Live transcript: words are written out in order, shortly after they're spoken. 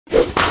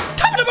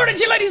morning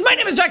to you ladies, my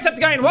name is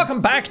Jacksepticeye and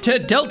welcome back to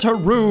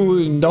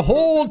Deltarune. The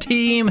whole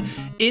team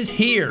is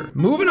here.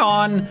 Moving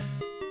on.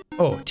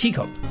 Oh,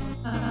 teacup.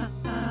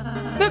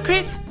 Look,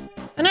 Chris,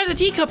 another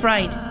teacup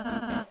ride.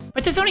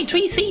 But there's only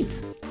 3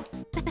 seats.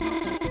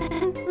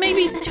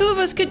 Maybe 2 of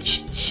us could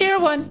share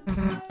one.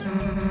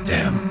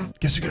 Damn,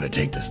 guess we gotta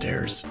take the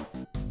stairs.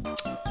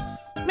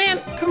 Man,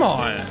 come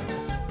on.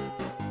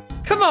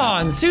 Come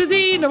on,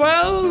 Susie,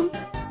 Noelle.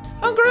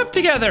 Hunker up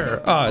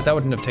together. Oh, that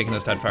wouldn't have taken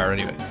us that far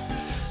anyway.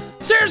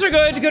 Stairs are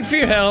good, good for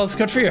your health,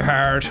 good for your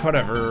heart,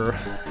 whatever.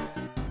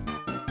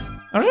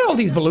 I don't know all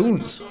these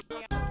balloons.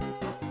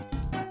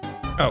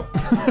 Oh,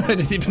 I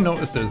didn't even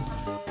notice this.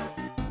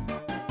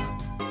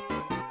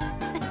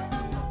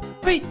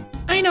 Wait,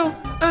 I know.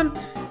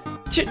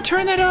 To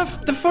turn that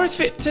off, the force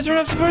field. To turn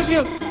off the force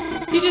field,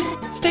 you just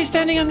stay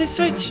standing on this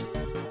switch.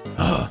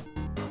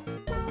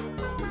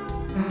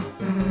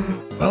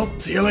 Well,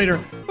 see you later.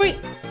 Wait,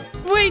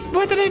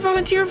 what did I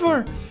volunteer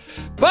for?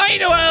 Bye,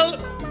 Noelle.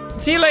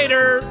 See you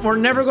later. We're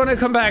never gonna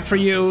come back for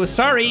you.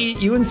 Sorry,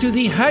 you and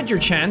Susie had your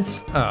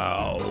chance.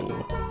 Oh.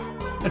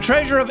 A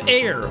treasure of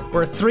air,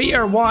 where 3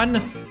 are 1,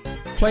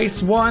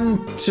 place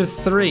 1 to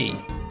 3.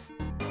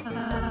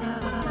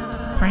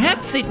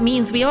 Perhaps it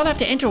means we all have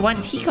to enter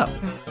 1 teacup.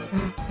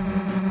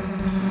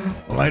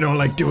 Well, I don't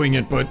like doing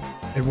it, but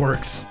it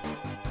works.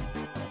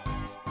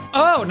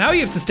 Oh, now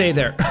you have to stay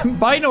there.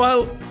 Bye,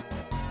 Noelle.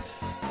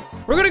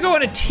 We're gonna go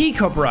on a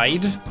teacup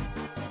ride.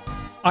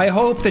 I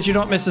hope that you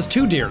don't miss us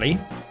too dearly.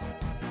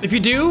 If you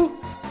do,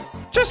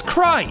 just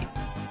cry.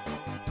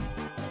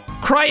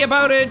 Cry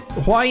about it,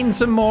 whine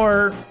some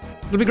more.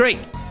 It'll be great.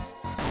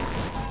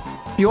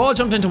 You all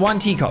jumped into 1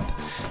 teacup.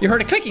 You heard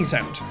a clicking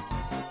sound.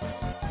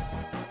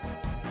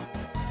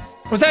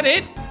 Was that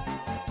it?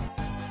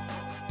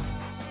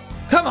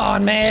 Come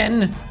on,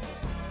 man.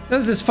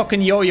 This is this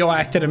fucking yo-yo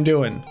act that I'm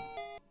doing.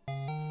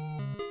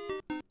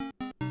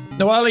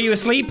 Noelle, are you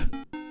asleep?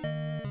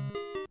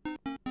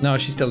 No,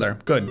 she's still there.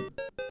 Good.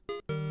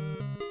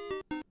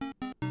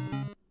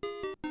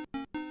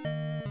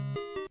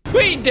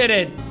 We did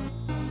it!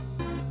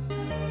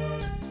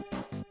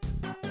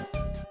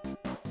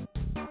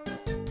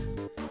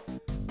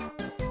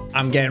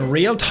 I'm getting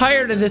real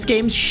tired of this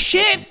game's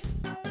shit!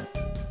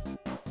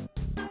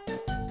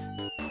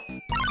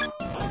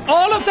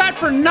 All of that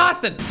for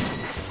nothing!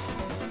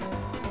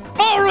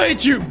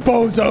 Alright, you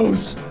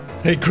bozos!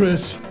 Hey,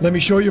 Chris, let me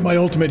show you my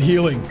ultimate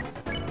healing.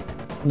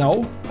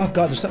 No? Oh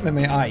god, there's something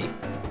in my eye.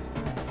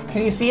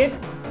 Can you see it?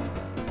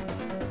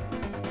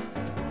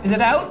 Is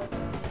it out?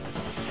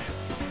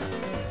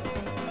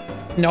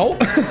 No.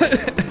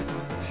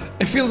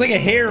 It feels like a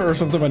hair or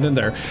something went in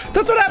there.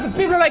 That's what happens.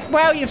 People are like,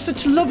 wow, you have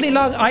such lovely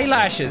long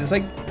eyelashes.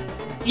 Like,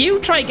 you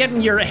try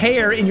getting your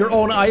hair in your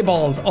own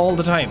eyeballs all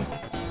the time.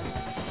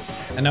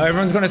 And now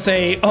everyone's gonna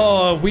say,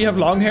 oh, we have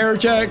long hair,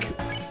 Jack.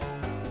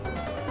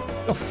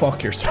 Go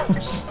fuck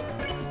yourselves.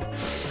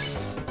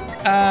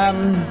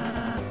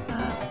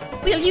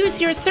 We'll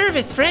use your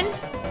service,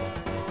 friends.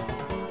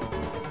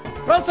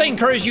 Or else I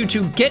encourage you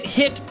to get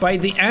hit by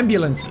the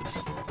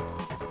ambulances.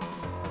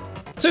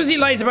 Susie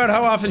lies about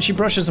how often she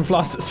brushes and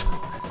flosses.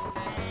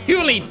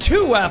 You'll need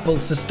 2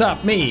 apples to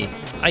stop me.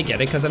 I get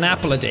it, because an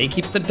apple a day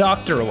keeps the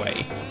doctor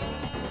away.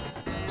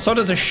 So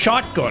does a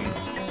shotgun.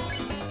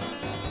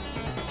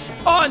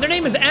 Oh, and their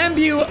name is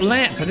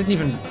Ambulance. I didn't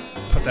even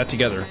put that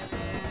together.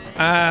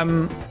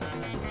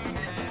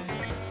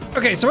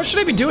 Okay, so what should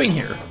I be doing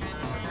here?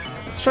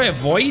 Should I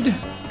avoid?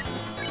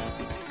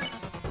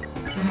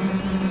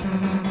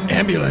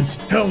 Ambulance?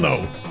 Hell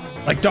no.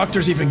 Like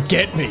doctors even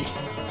get me.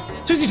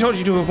 Susie told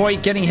you to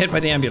avoid getting hit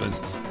by the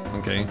ambulances.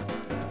 Okay.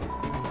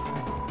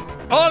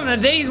 All in a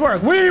day's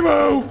work.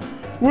 Wee-woo!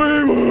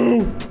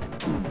 Wee-woo!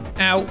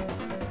 Ow.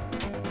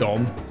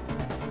 Dumb.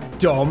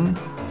 Dumb.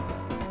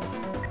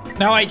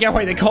 Now I get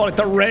why they call it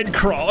the Red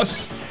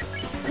Cross.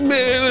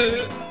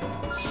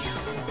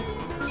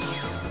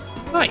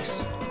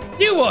 Nice.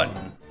 New one.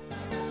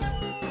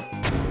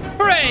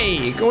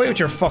 Hooray! Go away with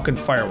your fucking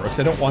fireworks.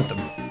 I don't want them.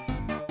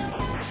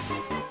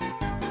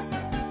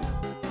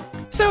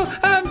 So,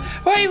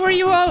 why were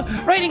you all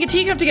riding a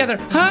teacup together?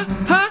 Huh?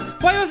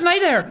 Why wasn't I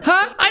there?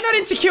 Huh? I'm not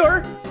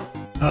insecure.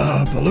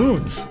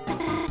 Balloons.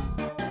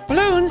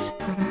 Balloons?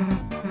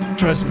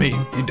 Trust me,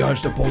 you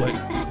dodged a bullet.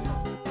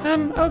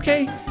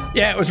 Okay.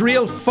 Yeah, it was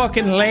real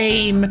fucking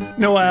lame,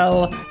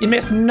 Noelle. You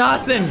missed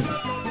nothing.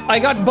 I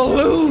got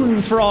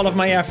balloons for all of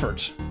my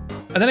effort.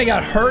 And then I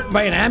got hurt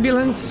by an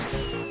ambulance.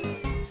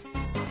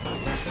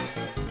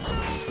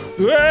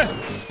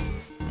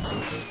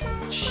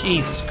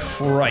 Jesus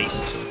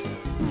Christ.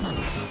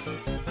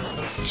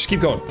 Just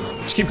keep going.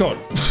 Just keep going.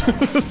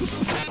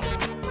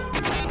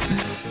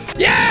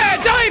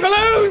 Yeah, die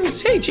balloons!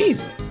 Hey,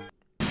 jeez.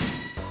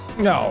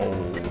 No.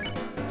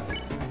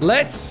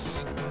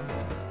 Let's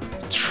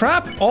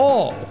trap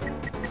all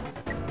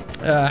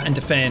and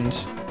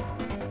defend.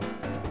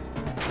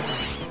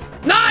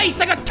 Nice!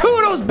 I got 2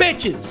 of those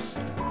bitches!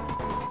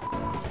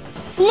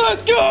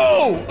 Let's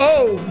go!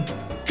 Oh,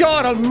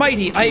 God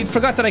almighty. I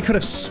forgot that I could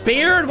have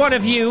spared one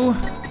of you.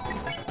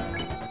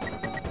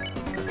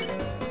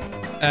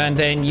 And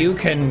then you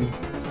can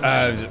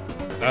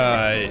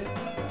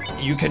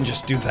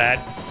just do that.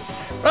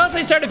 Or else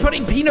I started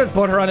putting peanut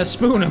butter on a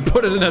spoon and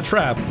put it in a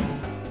trap.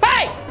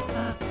 Hey!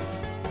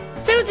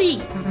 Susie!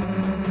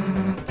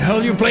 The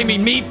hell you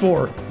blaming me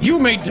for? You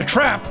made the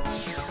trap.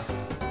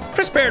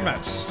 Chris Spared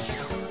Mouse.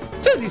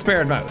 Susie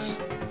Spared Mouse.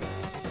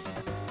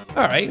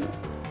 All right.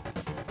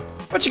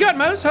 What you got,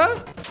 Mouse, huh?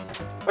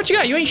 What you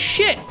got? You ain't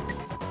shit.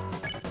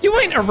 You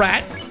ain't a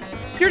rat.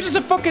 You're just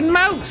a fucking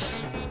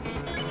mouse.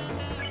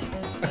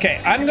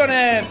 Okay, I'm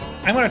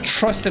gonna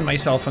trust in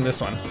myself on this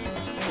one.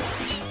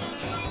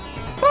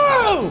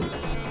 Whoa!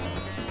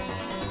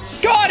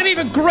 God, I'm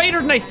even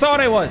greater than I thought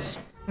I was.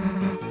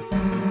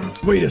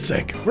 Wait a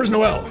sec. Where's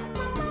Noelle?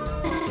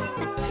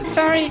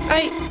 Sorry,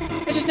 I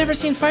just never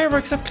seen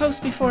fireworks up close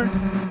before.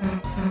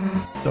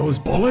 Those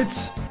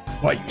bullets?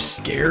 Why, you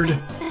scared?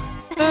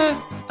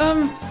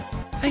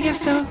 I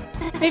guess so.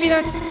 Maybe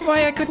that's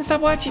why I couldn't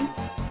stop watching.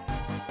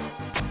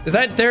 Is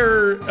that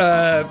their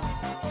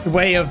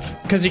way of,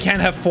 because you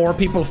can't have 4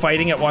 people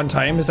fighting at one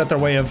time, is that their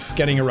way of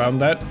getting around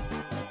that?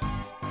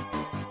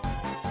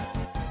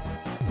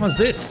 What's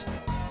this?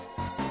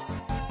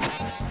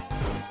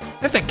 I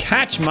have to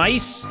catch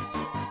mice?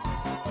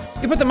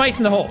 You put the mice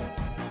in the hole.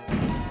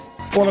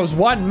 Well, it was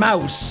one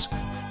mouse.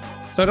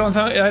 So I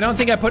don't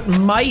think I put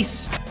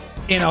mice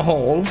in a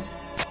hole.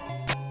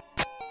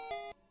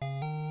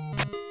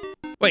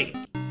 Wait.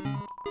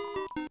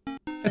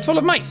 It's full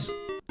of mice.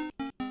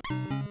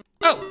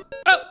 Oh!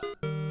 Oh!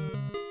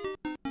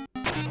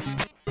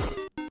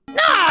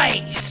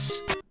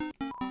 Nice!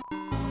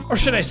 Or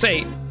should I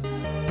say,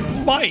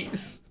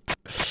 mice?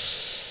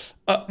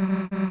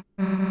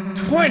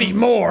 20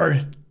 more?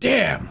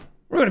 Damn.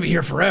 We're gonna be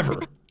here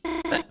forever.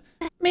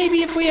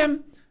 Maybe if we,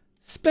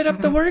 split up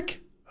the work?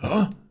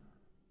 Huh?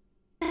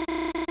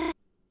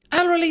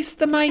 I'll release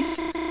the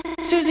mice.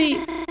 Susie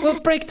will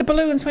break the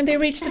balloons when they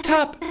reach the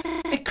top.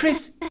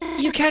 Chris,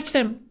 you catch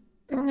them.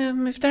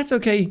 If that's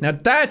okay. Now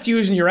that's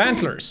using your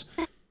antlers.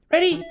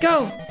 Ready?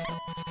 Go.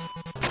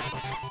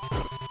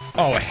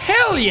 Oh,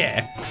 hell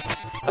yeah!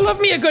 I love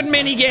me a good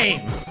mini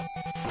game.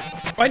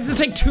 Why does it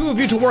take 2 of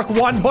you to work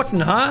one button,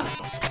 huh?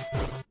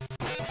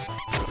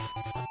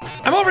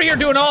 I'm over here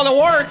doing all the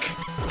work.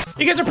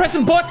 You guys are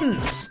pressing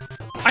buttons.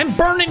 I'm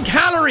burning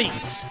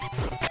calories.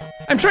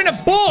 I'm trying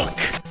to bulk.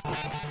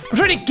 I'm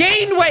trying to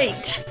gain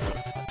weight.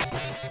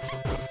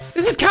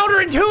 This is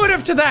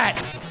counterintuitive to that.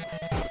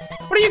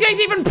 What are you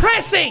guys even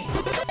pressing?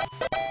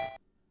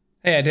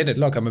 Hey, I did it.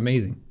 Look, I'm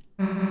amazing.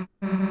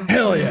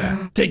 Hell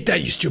yeah. Take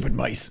that, you stupid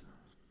mice.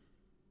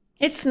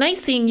 It's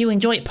nice seeing you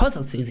enjoy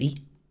puzzles, Susie.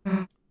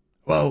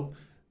 Well,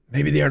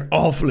 maybe they aren't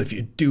awful if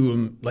you do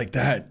them like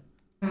that.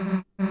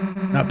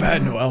 Not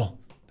bad, Noelle.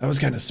 That was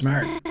kind of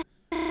smart.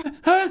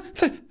 Huh?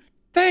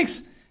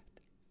 Thanks.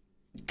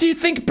 Do you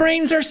think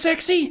brains are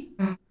sexy?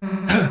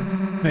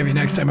 Maybe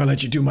next time I'll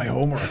let you do my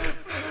homework.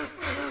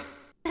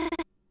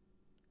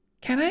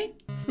 Can I?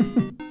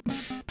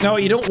 No,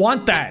 you don't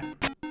want that.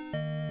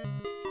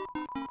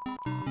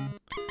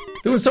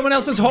 Doing someone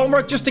else's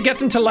homework just to get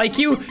them to like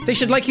you? They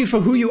should like you for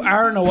who you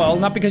are, Noelle,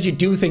 not because you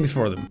do things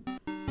for them.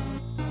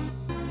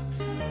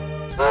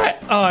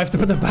 Oh, I have to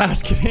put the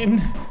basket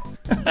in.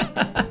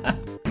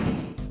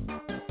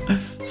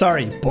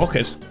 Sorry,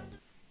 bucket.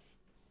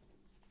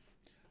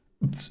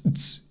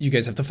 You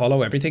guys have to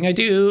follow everything I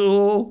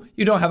do.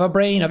 You don't have a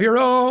brain of your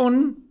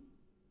own.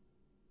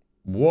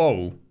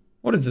 Whoa.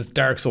 What is this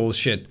Dark Souls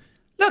shit?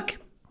 Look,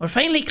 we're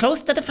finally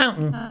close to the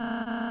fountain.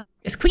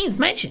 It's Queen's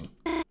Mansion.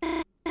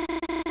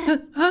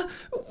 Huh?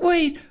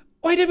 Wait,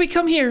 why did we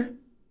come here?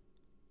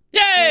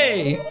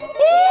 Yay!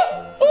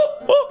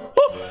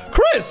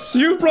 Chris,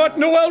 you brought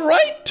Noelle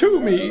right to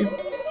me.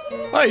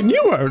 I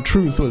knew our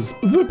truce was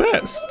the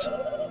best.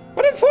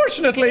 But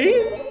unfortunately,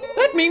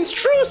 that means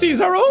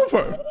truces are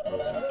over.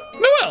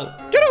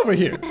 Noelle, get over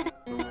here.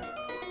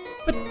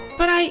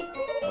 But I...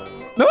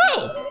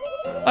 Noelle!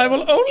 I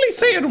will only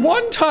say it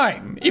one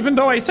time, even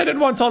though I said it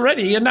once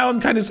already, and now I'm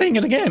kind of saying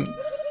it again.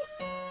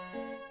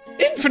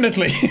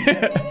 Infinitely.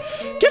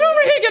 Get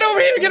over here, get over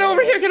here, get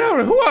over here, get over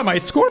here. Who am I,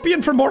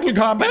 Scorpion from Mortal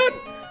Kombat?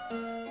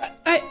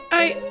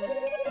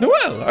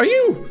 Noelle, are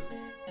you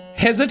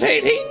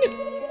hesitating?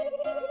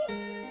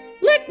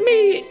 Let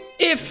me,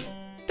 if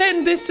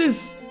then this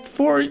is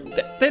for,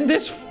 then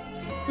this,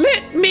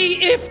 let me,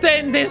 if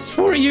then this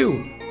for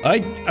you.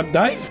 I've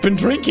been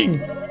drinking.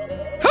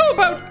 How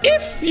about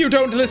if you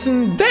don't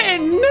listen,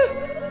 then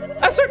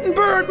a certain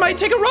bird might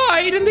take a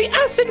ride in the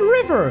acid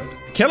river.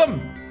 Kill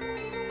him.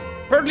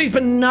 Birdley's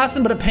been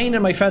nothing but a pain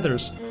in my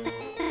feathers.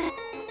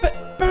 But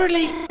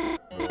Birdley,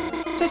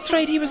 that's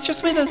right, he was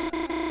just with us.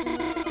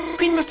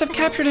 Queen must have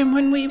captured him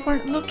when we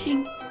weren't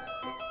looking.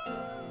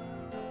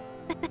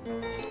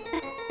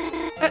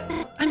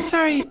 I'm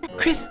sorry,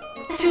 Chris,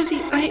 Susie,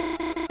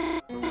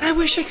 I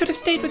wish I could have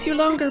stayed with you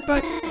longer,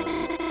 but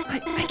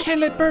I can't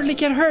let Birdley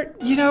get hurt,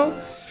 you know?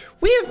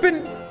 We have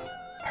been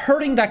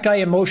hurting that guy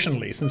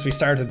emotionally since we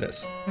started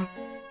this.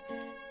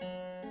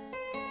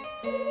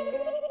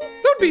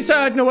 Don't be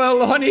sad,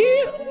 Noelle, honey.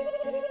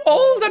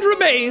 All that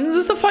remains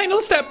is the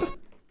final step.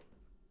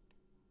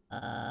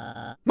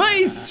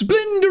 My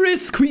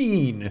splendorous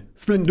queen.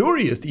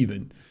 Splendorious,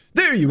 even.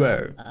 There you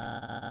are.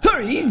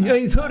 Sorry,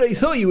 I thought I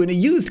saw you in a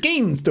used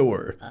game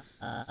store.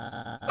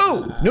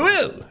 Oh,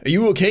 Noelle, are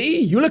you okay?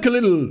 You look a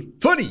little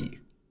funny.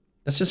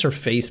 That's just her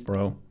face,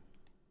 bro.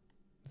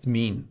 It's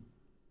mean.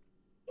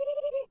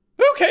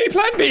 Okay,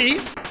 plan B.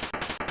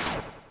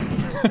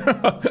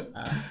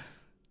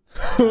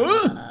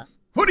 Huh?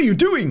 What are you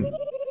doing?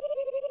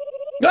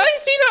 I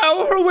see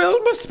now her will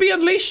must be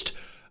unleashed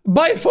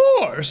by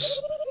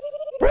force.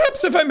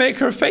 Perhaps if I make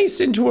her face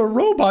into a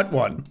robot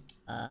one.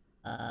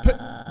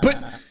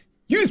 But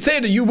you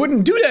said you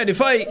wouldn't do that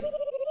if I...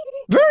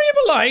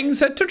 Variable lying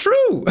set to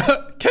true.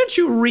 Can't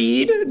you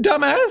read,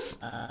 dumbass?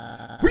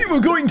 We were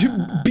going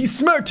to be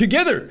smart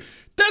together.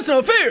 That's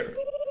not fair.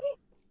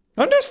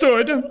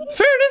 Understood.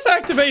 Fairness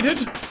activated.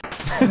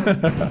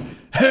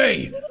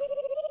 Hey.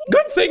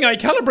 Good thing I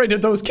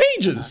calibrated those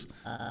cages.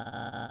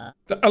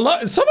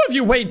 Some of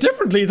you weigh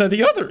differently than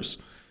the others.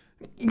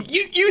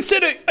 You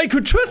said I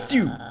could trust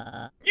you.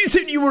 You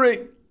said you were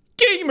a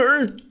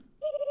gamer.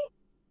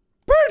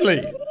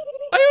 Birdly,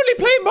 I only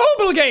play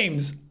mobile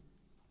games.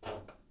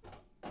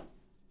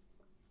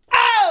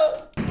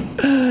 Ow!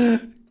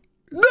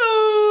 No!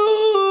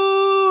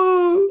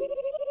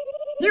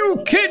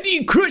 You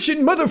candy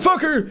crushing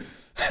motherfucker!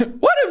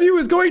 One of you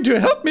is going to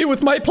help me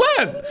with my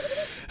plan,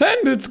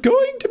 and it's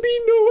going to be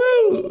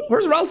Noelle.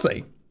 Where's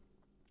Ralsei?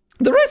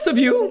 The rest of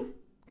you,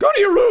 go to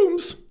your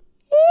rooms.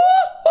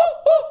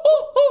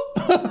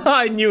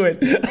 I knew it.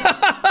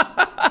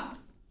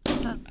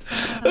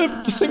 It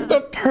synced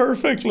up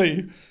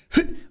perfectly.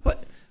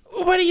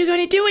 What are you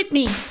going to do with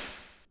me?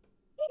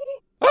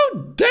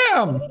 Oh,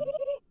 damn!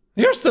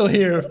 You're still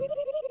here.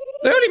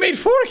 They only made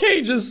 4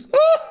 cages.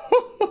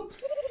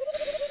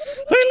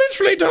 I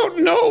literally don't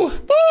know.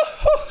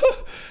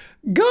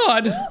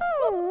 God.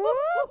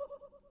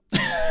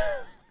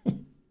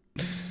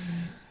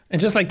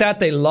 And just like that,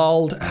 they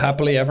lolled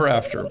happily ever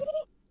after. How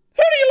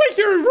do you like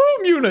your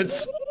room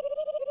units?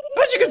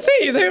 As you can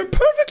see, they are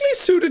perfectly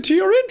suited to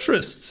your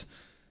interests.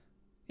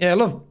 Yeah, I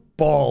love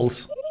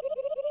balls.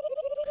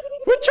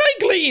 Which I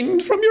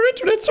gleaned from your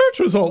internet search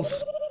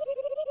results.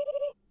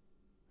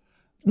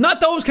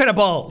 Not those kind of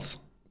balls.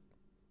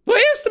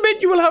 I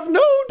estimate you will have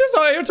no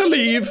desire to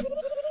leave.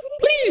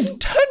 Please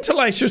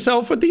tantalize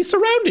yourself with these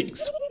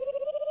surroundings.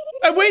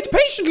 And wait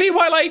patiently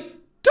while I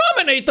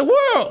dominate the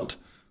world.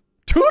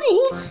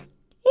 Toodles.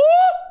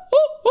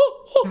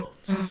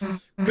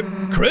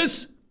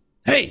 Chris?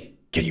 Hey,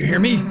 can you hear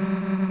me?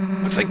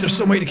 Looks like there's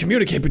some way to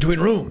communicate between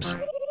rooms.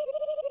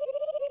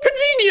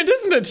 Convenient,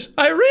 isn't it?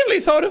 I really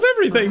thought of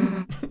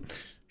everything.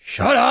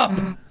 Shut up!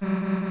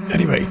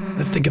 Anyway,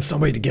 let's think of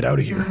some way to get out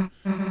of here.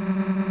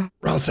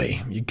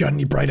 Ralsei, you got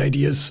any bright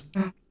ideas?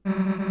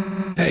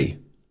 Hey,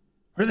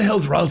 where the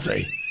hell's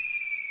Ralsei?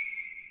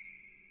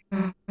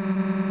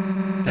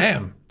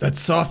 Damn, that's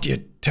soft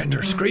yet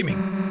tender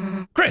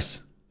screaming.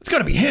 Chris, it's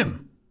gotta be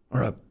him.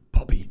 Or a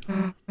puppy.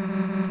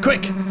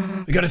 Quick,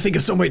 we gotta think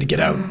of some way to get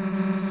out.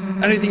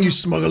 Anything you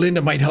smuggle in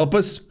that might help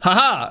us?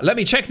 Haha, let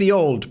me check the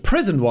old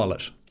prison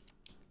wallet.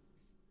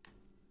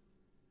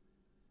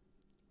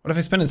 What if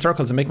I spin in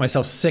circles and make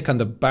myself sick on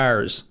the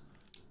bars?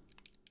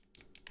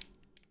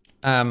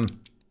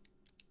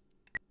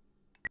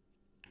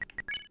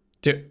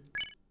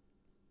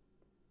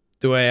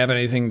 Do I have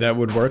anything that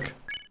would work?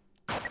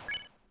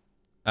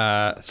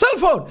 Cell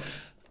phone!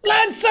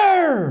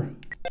 Lancer!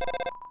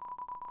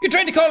 You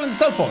tried to call on the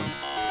cell phone.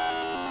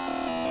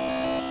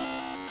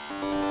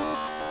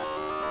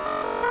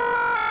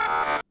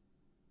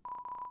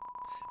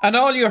 And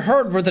all you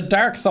heard were the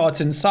dark thoughts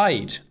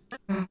inside.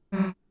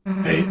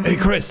 Hey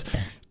Chris,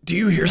 do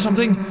you hear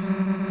something?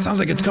 Sounds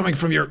like it's coming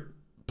from your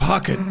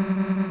pocket.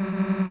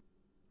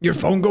 Your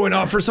phone going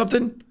off or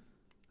something?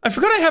 I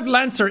forgot I have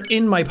Lancer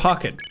in my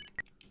pocket.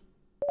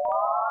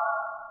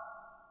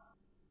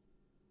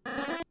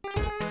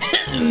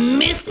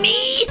 Missed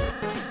me?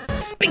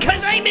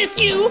 Because I missed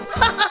you.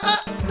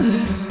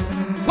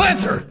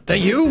 Lancer, that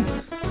you?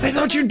 I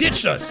thought you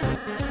ditched us.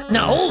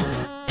 No,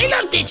 I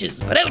love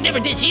ditches, but I would never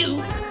ditch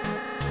you.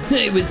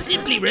 I was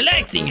simply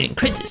relaxing in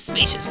Chris's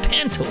spacious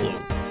pants hole.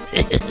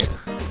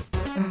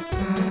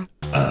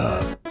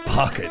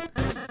 Pocket.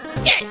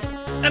 Yes,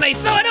 and I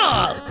saw it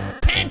all.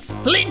 Pants,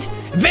 lint,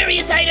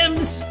 various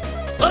items.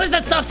 What was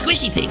that soft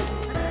squishy thing?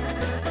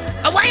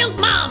 A wild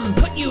mom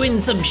put you in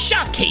some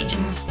shock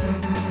cages.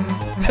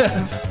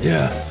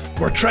 Yeah,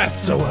 we're trapped,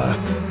 so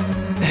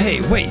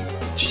hey, wait,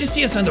 did you just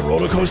see us on the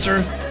roller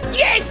coaster?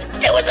 Yes,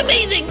 it was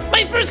amazing.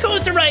 My first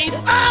coaster ride.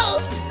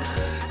 Oh!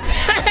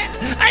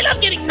 I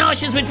love getting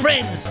nauseous with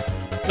friends.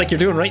 Like you're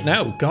doing right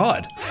now,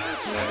 God.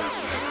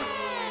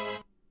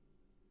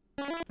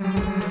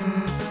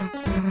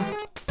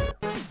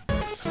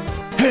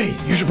 Hey,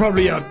 you should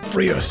probably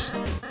free us.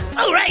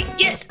 All right,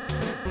 yes.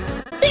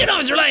 You can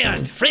always rely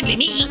on friendly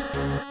me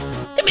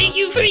to make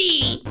you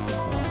free.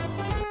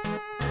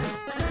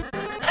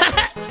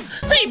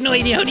 I have no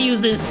idea how to use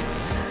this.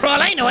 For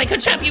all I know, I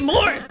could trap you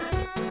more.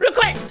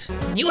 Request.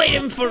 New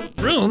item for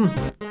room.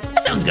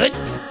 That sounds good.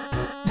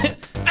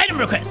 Item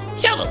number, Chris.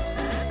 Shovel.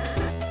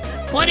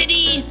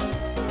 Quantity,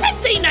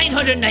 let's say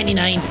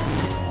 999.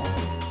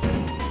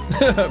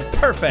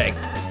 Perfect.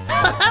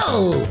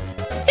 Oh,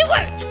 it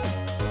worked.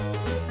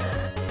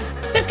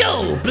 Let's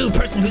go, blue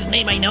person whose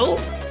name I know.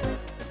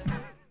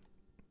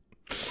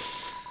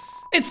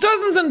 It's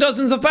dozens and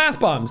dozens of bath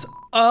bombs.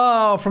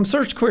 Oh, from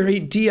search query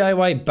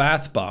DIY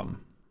bath bomb.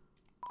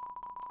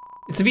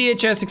 It's a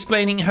VHS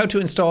explaining how to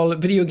install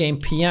video game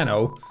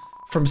piano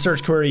from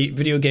search query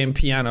video game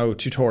piano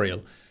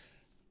tutorial.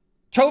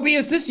 Toby,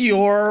 is this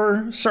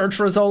your search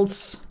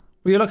results?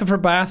 Were you looking for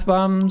bath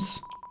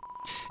bombs?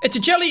 It's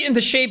a jelly in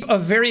the shape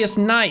of various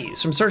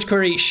knives from search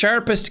query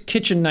sharpest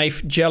kitchen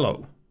knife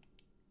jello.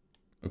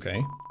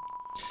 Okay.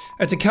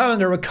 It's a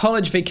calendar with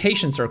college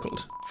vacation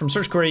circled from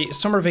search query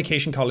summer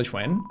vacation college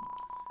when.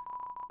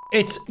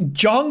 It's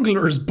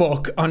Jongler's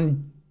book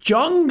on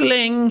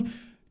jongling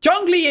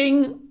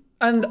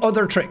and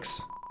other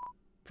tricks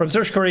from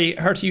search query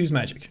how to use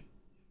magic.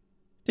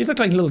 These look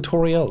like little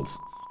tutorials.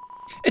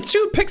 It's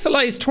 2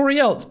 pixelized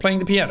tutorials playing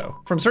the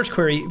piano from search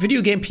query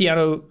video game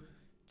piano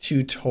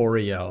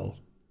tutorial.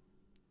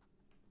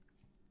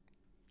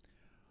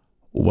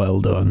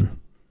 Well done.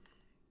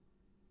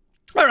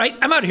 All right,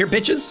 I'm out of here,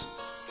 bitches.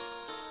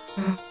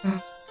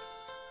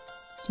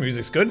 This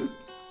music's good.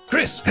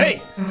 Chris,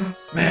 hey!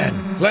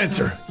 Man,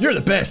 Lancer, you're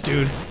the best,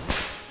 dude.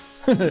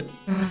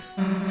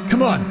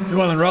 Come on,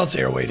 Noel and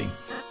Ralsei are waiting.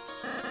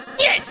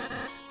 Yes,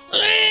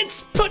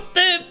 let's put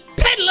the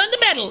pedal on the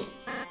metal.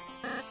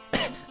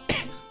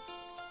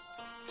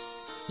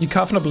 You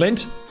coughing up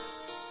lint?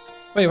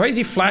 Wait, why is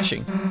he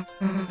flashing?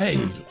 Hey,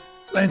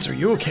 Lancer,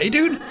 you okay,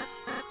 dude?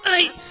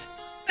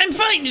 I'm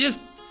fine, just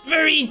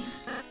very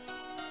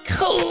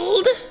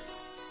cold.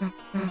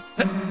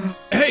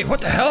 Hey,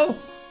 what the hell?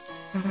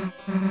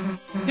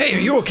 Hey, are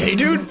you okay,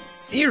 dude?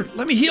 Here,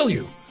 let me heal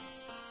you.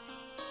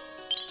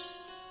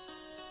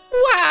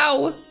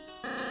 Wow.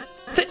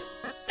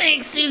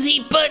 Thanks,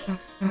 Susie, but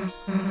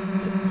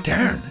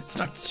Darn, it's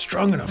not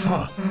strong enough,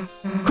 huh?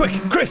 Quick,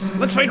 Chris,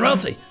 let's find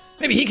Ralsei.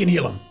 Maybe he can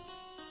heal him.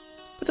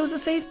 But there was a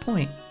save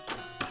point.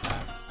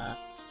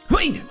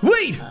 Wait!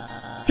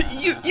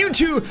 You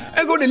two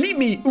are going to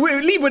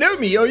leave without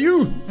me, are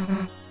you?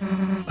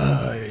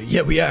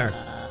 Yeah, we are.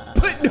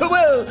 But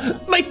Noelle,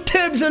 my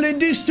damsel in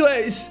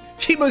distress.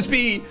 She must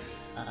be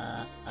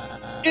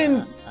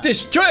in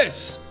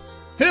distress.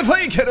 And if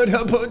I cannot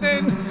help her,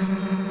 then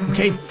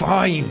okay,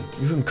 fine.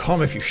 You can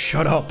come if you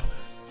shut up.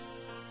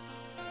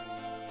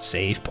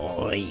 Save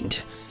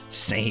point.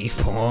 Save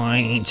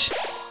point.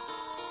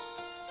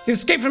 You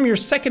escape from your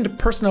second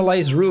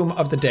personalized room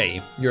of the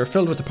day. You're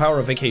filled with the power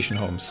of vacation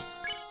homes.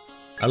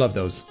 I love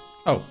those.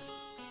 Oh.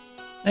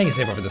 I can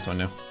save over this one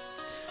now.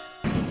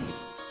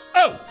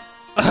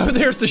 Oh,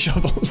 there's the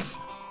shovels.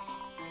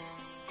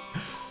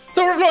 It's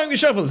overflowing with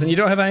shovels and you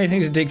don't have anything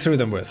to dig through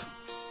them with.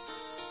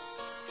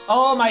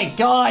 Oh my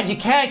god, you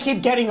can't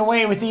keep getting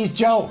away with these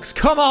jokes.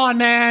 Come on,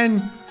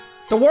 man.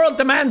 The world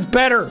demands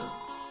better.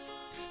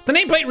 The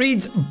nameplate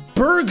reads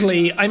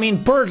Birdly.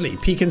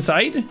 Peek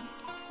inside?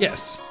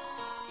 Yes.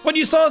 What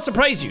you saw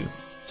surprised you.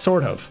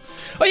 Sort of.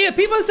 Oh yeah,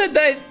 people said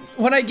that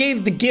when I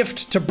gave the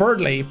gift to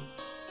Birdly,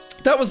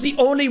 that was the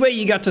only way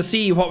you got to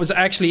see what was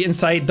actually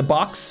inside the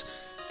box.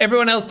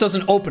 Everyone else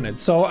doesn't open it,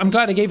 so I'm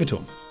glad I gave it to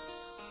him.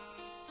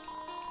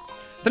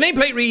 The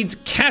nameplate reads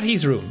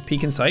Catty's room.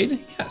 Peek inside?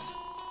 Yes.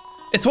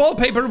 It's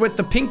wallpapered with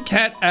the pink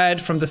cat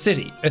ad from the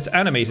city. It's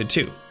animated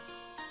too.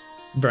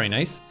 Very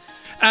nice.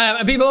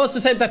 And people also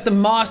said that the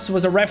moss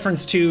was a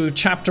reference to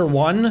chapter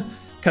 1,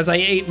 because I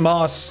ate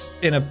moss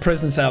in a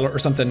prison cell or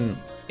something.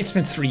 It's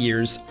been 3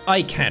 years.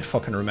 I can't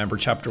fucking remember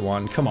chapter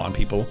 1. Come on,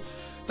 people.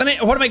 Then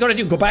what am I going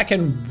to do? Go back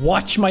and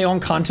watch my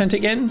own content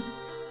again?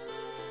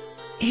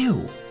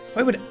 Ew.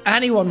 Why would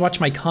anyone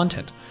watch my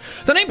content?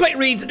 The nameplate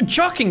reads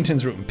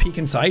Jockington's room. Peek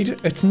inside.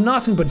 It's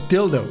nothing but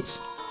dildos.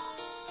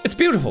 It's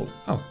beautiful.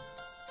 Oh.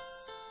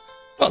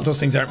 Well, those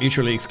things aren't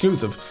mutually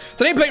exclusive.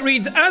 The nameplate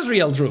reads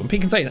Azriel's room.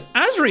 Peek inside.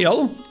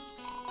 Azriel?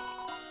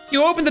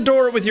 You opened the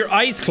door with your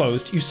eyes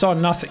closed. You saw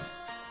nothing.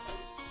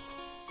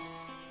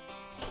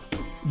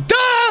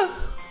 Duh!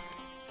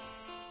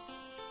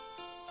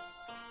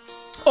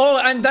 Oh,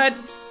 and that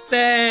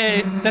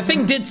the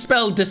thing did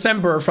spell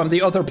December from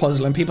the other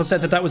puzzle, and people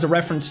said that that was a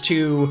reference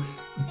to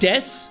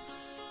Des,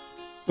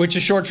 which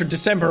is short for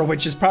December,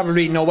 which is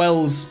probably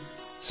Noelle's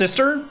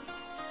sister.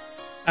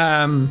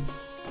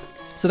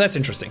 So that's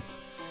interesting.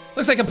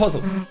 Looks like a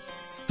puzzle.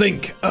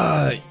 Think,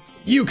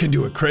 you can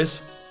do it,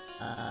 Chris.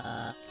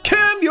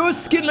 Calm your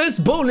skinless,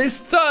 boneless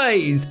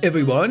thighs,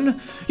 everyone.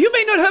 You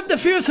may not have the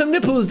fearsome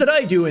nipples that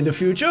I do in the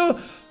future,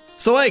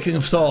 so I can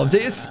solve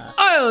this.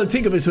 I'll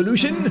think of a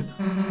solution.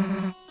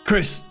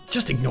 Chris,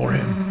 just ignore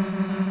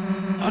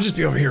him. I'll just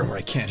be over here where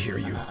I can't hear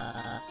you.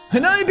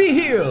 And I be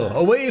here,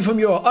 away from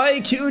your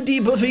IQ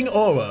debuffing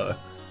aura.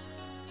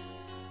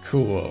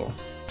 Cool.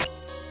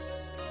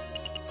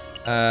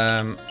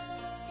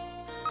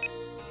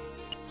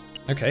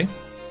 Okay.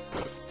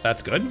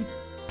 That's good.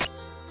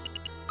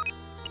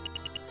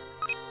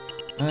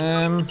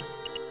 No.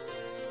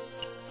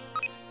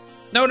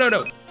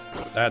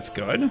 That's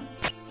good.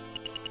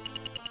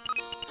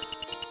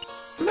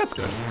 That's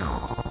good.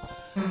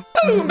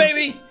 Boom,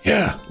 baby!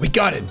 Yeah, we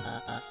got it.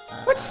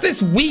 What's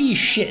this wee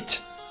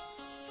shit?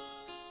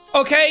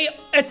 Okay,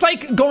 it's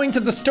like going to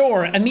the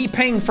store and me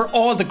paying for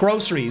all the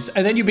groceries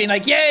and then you being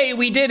like, yay,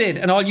 we did it,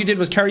 and all you did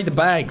was carry the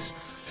bags.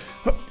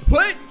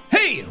 What?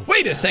 Hey,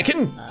 wait a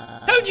second.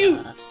 How'd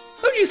you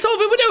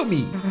solve it without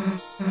me?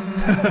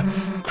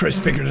 Chris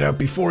figured it out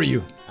before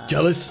you.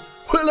 Jealous?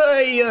 Well,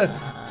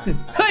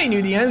 I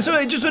knew the answer.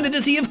 I just wanted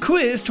to see if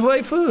Chris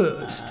tried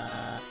first.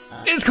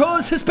 It's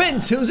called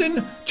suspense,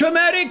 Susan.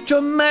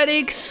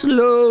 Dramatic,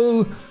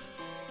 slow.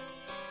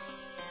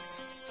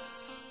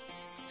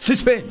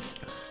 Suspense.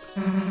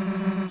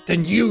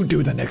 Then you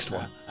do the next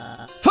one.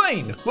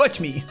 Fine, watch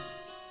me.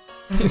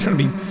 He's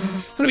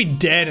gonna be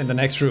dead in the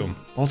next room.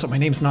 Also, my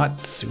name's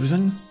not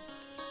Susan.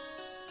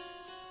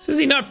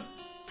 Susie not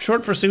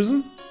short for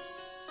Susan?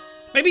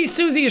 Maybe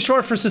Susie is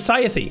short for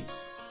society.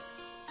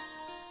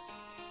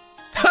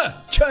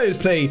 Ha! Child's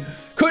play.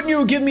 Couldn't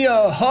you give me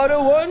a harder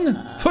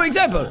one? For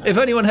example, if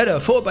anyone had a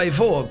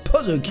 4x4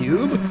 puzzle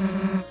cube.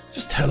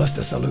 Just tell us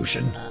the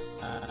solution.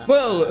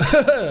 Well,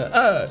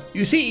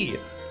 you see.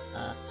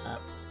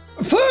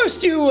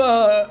 First you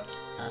align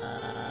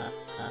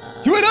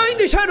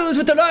the shadows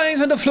with the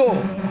lines on the floor.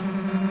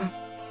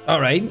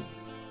 Alright.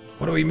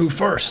 What do we move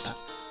first?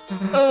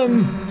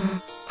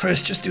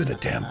 Chris, just do the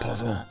damn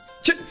puzzle.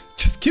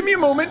 Just give me a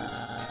moment.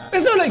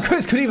 It's not like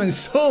Chris could even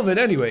solve it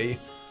anyway.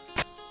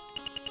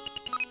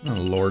 Oh,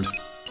 Lord.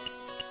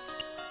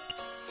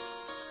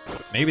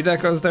 Maybe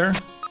that goes there?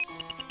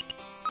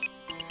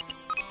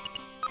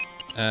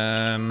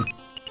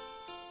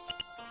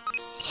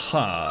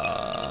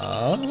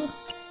 Huh?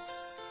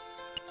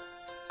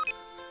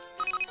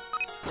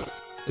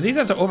 Do these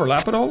have to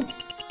overlap at all?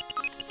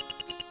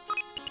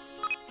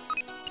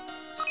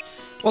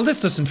 Well,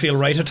 this doesn't feel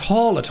right at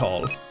all,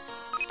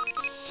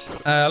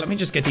 let me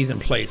just get these in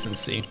place and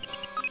see.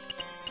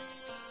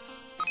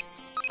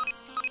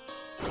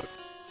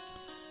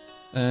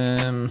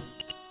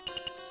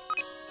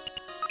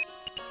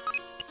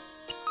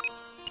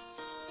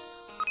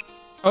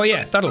 Oh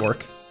yeah, that'll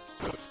work.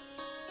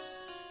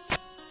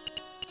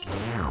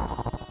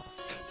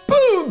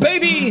 Boom,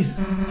 baby!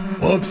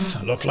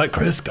 Whoops, looked like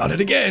Chris got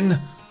it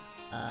again.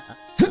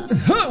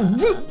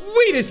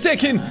 Wait a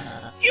second.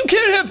 You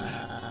can't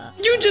have...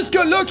 You just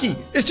got lucky.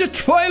 It's just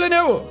trial and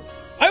error.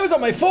 I was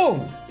on my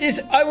phone.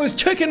 I was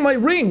checking my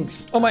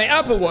rings on my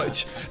Apple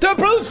Watch. The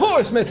brute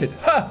force method.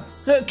 Ha!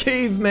 A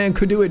caveman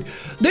could do it.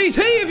 They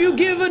say if you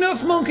give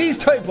enough monkeys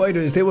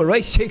typewriters, they will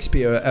write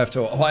Shakespeare after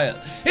a while.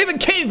 Even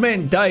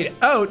cavemen died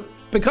out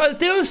because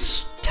they're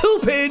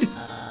stupid.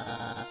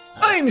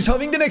 I'm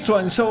solving the next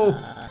one, so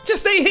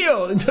just stay here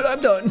until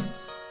I'm done.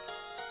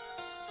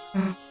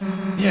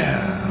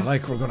 Yeah,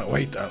 like we're gonna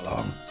wait that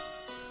long.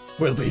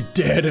 We'll be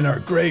dead in our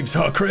graves,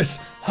 huh, Chris?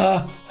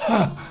 Ha,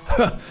 ha,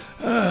 ha.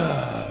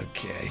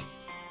 Okay.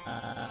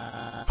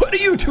 What are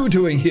you two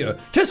doing here?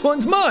 This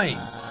one's mine.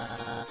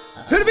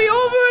 It'll be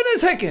over in a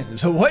second,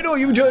 so why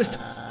don't you just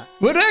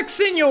relax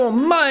in your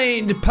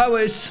mind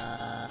powers?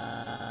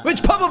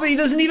 Which probably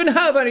doesn't even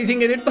have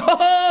anything in it.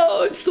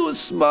 Oh, it's so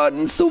smart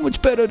and so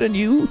much better than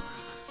you.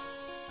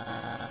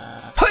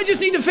 I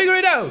just need to figure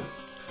it out.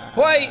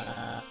 Why,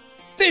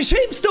 the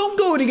shapes don't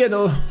go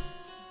together.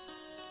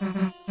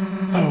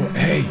 Oh,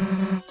 hey,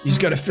 you just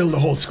gotta fill the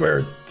whole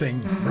square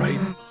thing, right?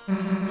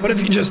 What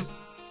if you just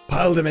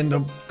pile them in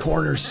the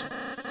corners?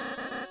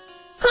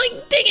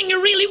 I'm digging a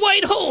really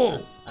wide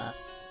hole.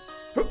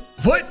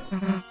 What?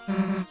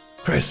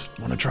 Chris,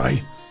 wanna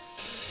try?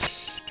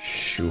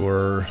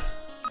 Sure.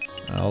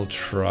 I'll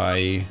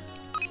try.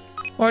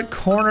 What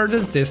corner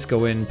does this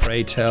go in,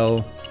 pray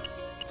tell?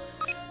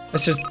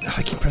 Let's just...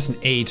 I keep pressing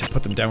A to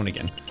put them down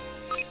again.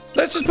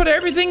 Let's just put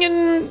everything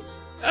in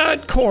a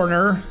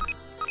corner.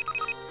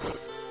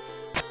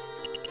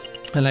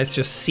 And let's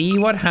just see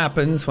what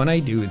happens when I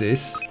do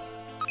this.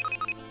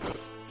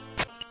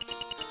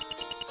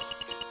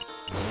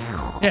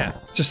 Yeah,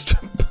 just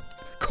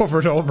cover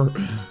it over.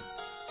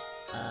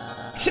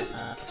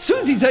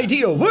 Susie's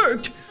idea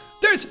worked.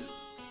 There's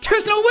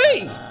no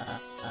way.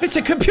 It's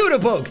a computer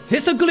bug.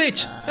 It's a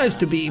glitch. Has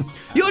to be.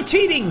 You're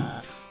cheating.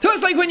 So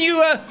it's like when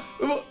you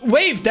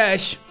wave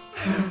dash.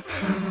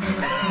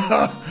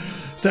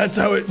 That's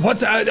how it.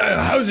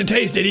 How's it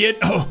taste, idiot?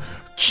 Oh,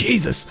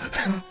 Jesus.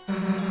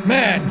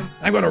 Man,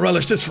 I'm gonna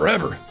relish this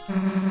forever.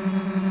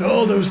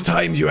 All those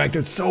times you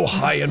acted so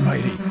high and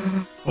mighty.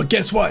 Well,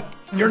 guess what?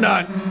 You're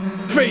not.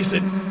 Face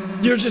it.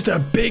 You're just a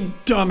big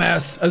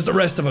dumbass as the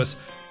rest of us.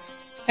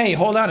 Hey,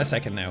 hold on a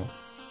second now.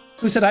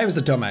 Who said I was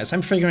a dumbass?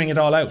 I'm figuring it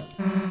all out.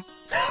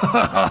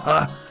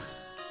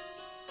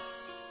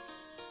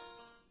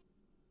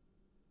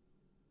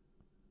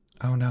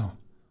 Oh no.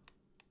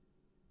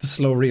 The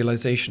slow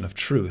realization of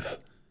truth.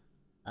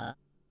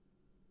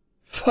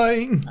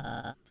 Fine.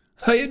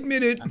 I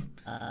admit it.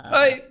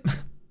 I'm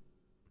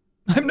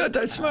not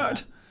that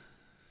smart.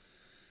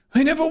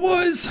 I never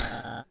was.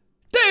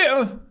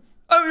 There!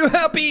 Are you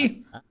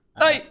happy?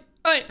 I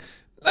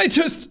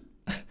just...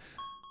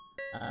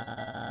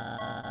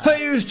 I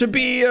used to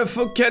be a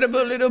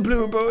forgettable little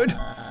bluebird.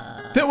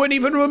 No one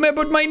even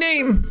remembered my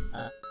name.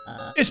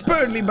 It's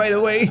Birdly, by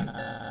the way.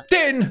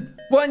 Then,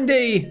 one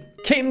day,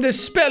 came the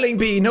spelling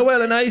bee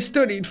Noelle and I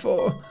studied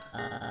for.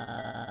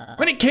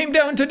 When it came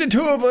down to the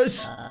two of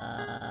us,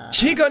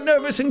 she got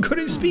nervous and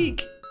couldn't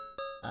speak.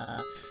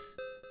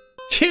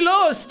 She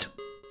lost.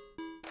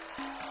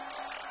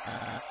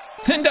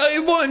 And I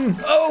won.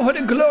 Oh, what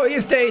a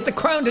glorious day. The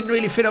crown didn't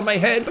really fit on my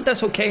head, but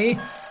that's okay.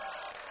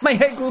 My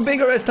head grew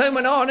bigger as time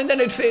went on, and then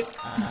it fit.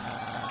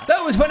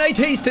 That was when I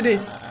tasted it.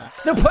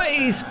 The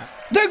praise,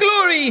 the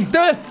glory,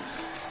 the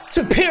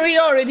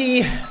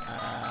superiority,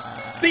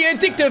 the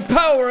addictive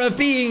power of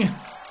being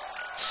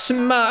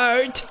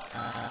smart.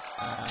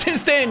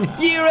 Since then,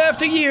 year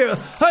after year,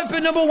 I've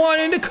been number one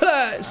in the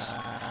class.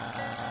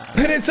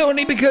 But it's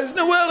only because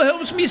Noelle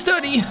helps me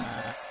study.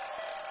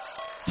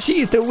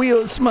 She's the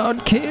real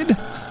smart kid.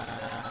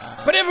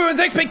 But everyone's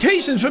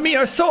expectations for me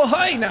are so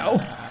high now.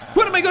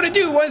 What am I gonna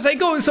do once I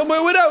go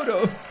somewhere without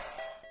her?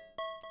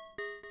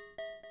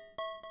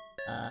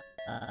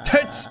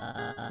 That's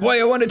why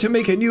I wanted to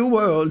make a new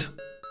world.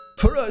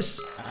 For us.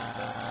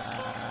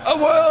 A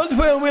world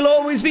where we'll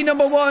always be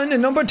number one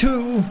and number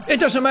two. It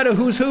doesn't matter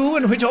who's who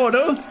and which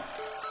order.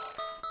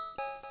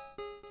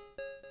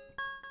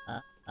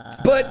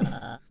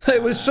 But I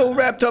was so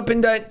wrapped up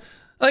in that,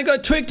 I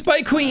got tricked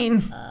by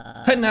Queen.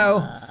 And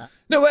now,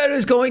 Noelle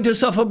is going to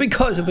suffer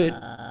because of it.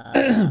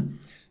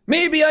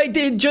 Maybe I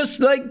did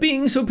just like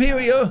being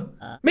superior.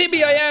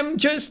 Maybe I am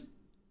just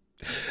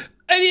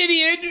an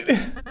idiot.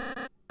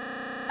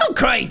 Don't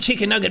cry,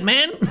 chicken nugget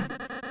man.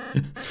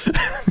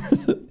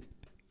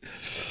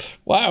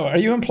 Wow, are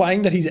you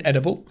implying that he's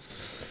edible?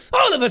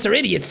 All of us are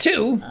idiots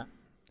too.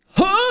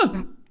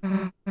 Huh?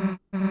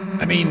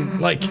 I mean,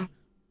 like,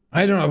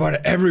 I don't know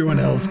about everyone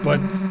else, but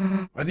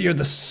whether you're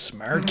the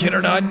smart kid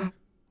or not,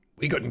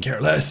 we couldn't care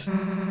less.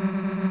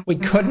 We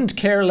couldn't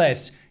care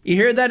less. You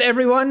hear that,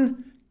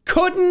 everyone?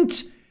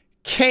 Couldn't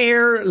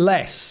care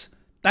less.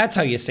 That's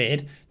how you say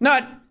it.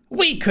 Not,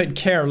 we could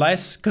care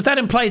less, because that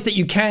implies that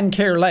you can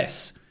care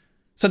less.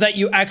 So that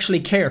you actually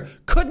care.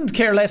 Couldn't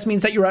care less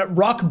means that you're at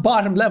rock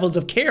bottom levels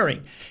of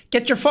caring.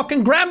 Get your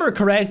fucking grammar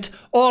correct,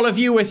 all of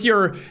you with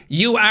your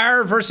you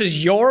are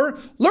versus your.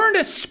 Learn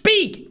to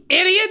speak,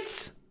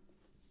 idiots!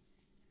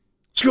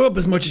 Screw up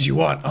as much as you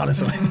want,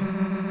 honestly.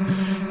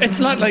 It's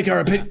not like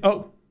our opinion.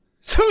 Oh,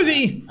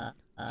 Susie!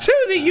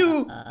 Susie,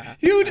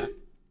 you'd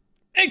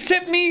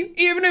accept me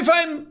even if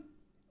I'm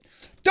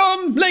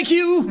dumb like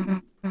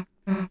you?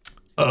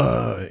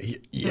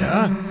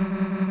 Yeah?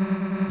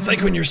 It's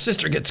like when your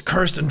sister gets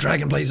cursed in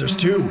Dragon Blazers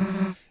 2.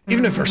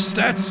 Even if her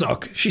stats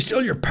suck, she's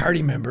still your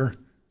party member.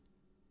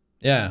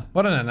 Yeah,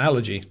 what an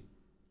analogy.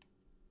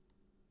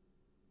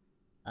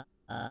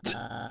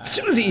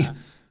 Susie,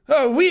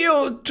 a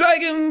real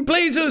Dragon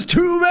Blazers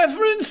 2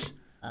 reference?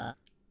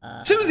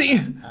 Susie,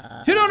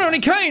 you're not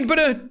only kind, but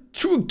a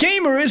true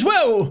gamer as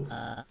well.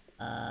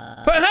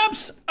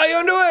 Perhaps I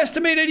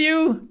underestimated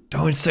you.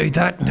 Don't say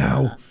that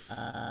now.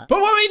 But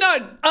worry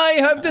not, I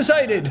have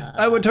decided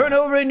I will turn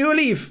over a new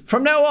leaf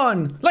from now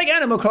on, like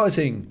Animal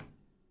Crossing.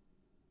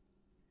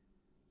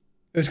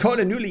 It's called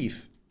a new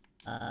leaf.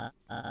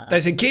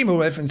 That's a gamer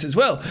reference as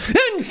well.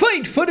 And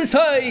fight for the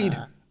side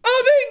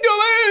of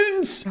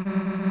ignorance!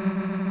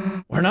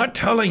 We're not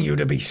telling you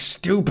to be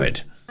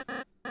stupid.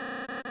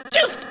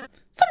 Just,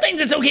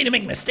 sometimes it's okay to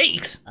make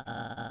mistakes.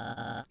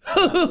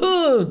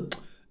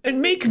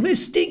 And make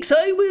mistakes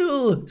I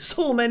will.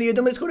 So many of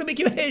them, it's going to make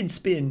your head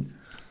spin.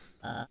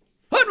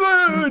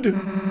 Onward!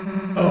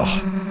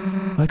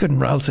 Oh, why couldn't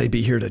Ralsei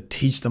be here to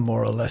teach the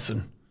moral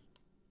lesson?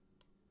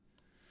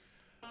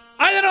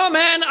 I don't know,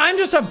 man. I'm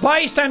just a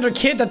bystander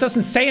kid that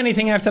doesn't say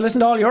anything. I have to listen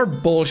to all your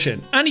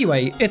bullshit.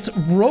 Anyway, it's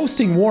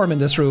roasting warm in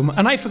this room,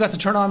 and I forgot to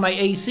turn on my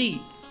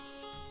AC.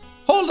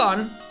 Hold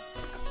on.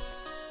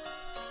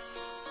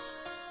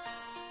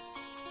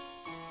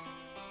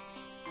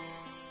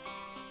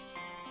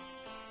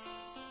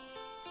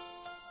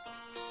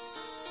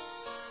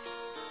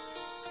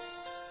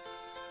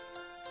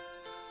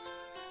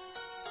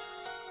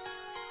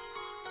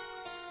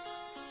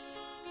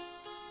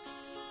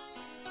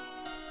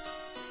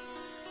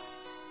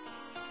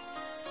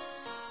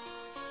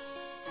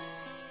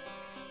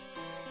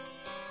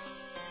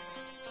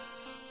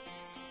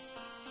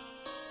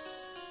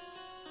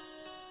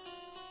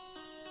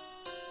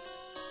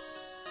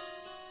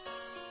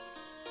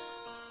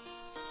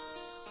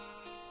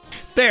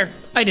 There,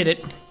 I did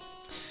it.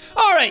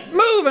 All right,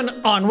 moving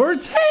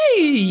onwards.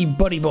 Hey,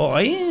 buddy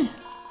boy.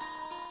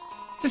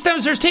 This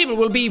downstairs table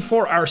will be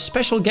for our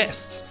special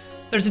guests.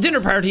 There's a dinner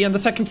party on the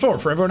second floor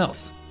for everyone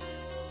else.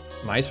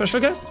 My special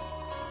guest?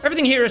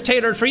 Everything here is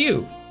tailored for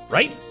you,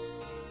 right?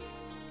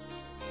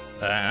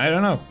 I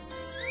don't know.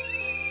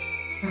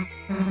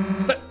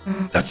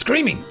 That's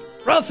screaming.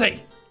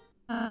 Ralsei!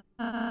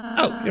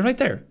 Oh, you're right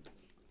there.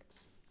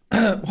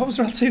 What was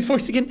Ralsei's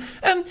voice again?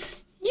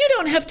 You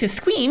don't have to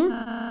scream.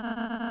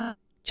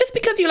 Just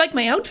because you like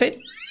my outfit.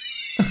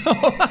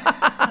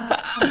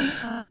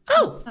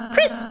 Oh,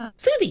 Chris,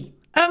 Susie,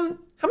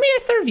 How may I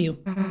serve you?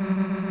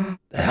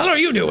 The hell are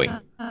you doing?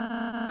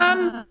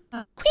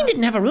 Queen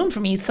didn't have a room for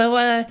me, so,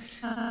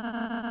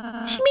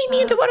 she made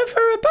me into one of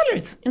her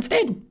butlers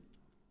instead.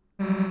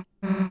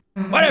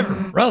 Whatever.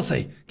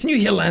 Ralsei, can you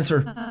heal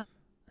Lancer?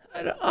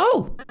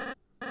 Oh.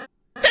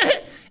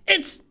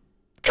 It's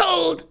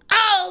cold.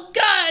 Oh,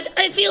 God.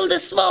 I feel the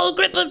small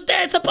grip of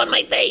death upon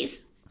my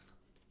face.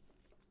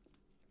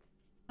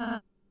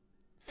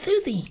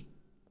 Susie.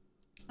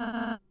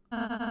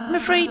 I'm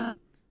afraid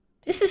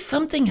this is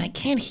something I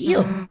can't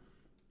heal.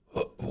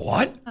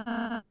 What?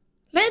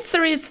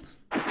 Lancer is...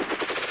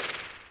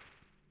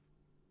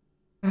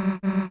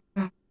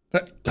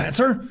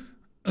 Lancer?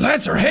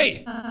 Lancer,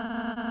 hey!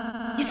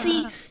 You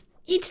see,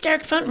 each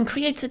dark fountain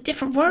creates a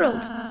different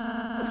world.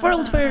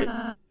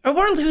 A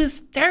world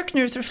whose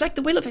darkness reflect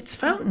the will of its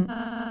fountain.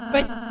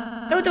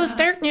 But though those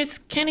darkness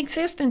can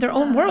exist in their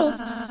own worlds,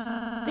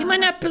 they might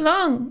not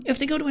belong if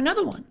they go to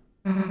another one.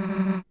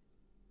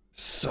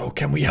 So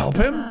can we help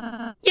him?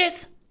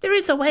 Yes, there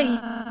is a way.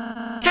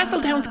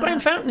 Castletown's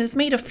Grand Fountain is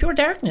made of pure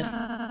darkness.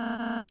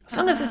 As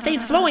long as it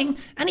stays flowing,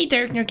 any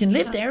darkner can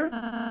live there.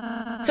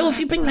 So if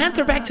you bring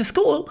Lancer back to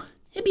school,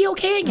 he'll be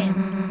okay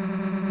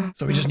again.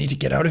 So we just need to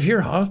get out of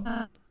here,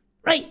 huh?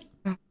 Right.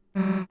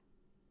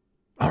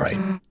 All right.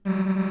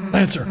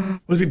 Lancer,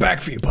 we'll be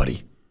back for you,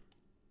 buddy.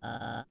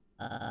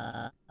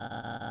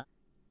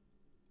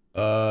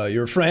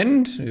 Your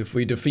friend, if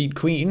we defeat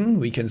Queen,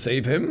 we can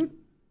save him.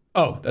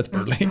 Oh, that's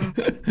Burley.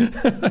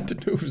 I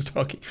didn't know who was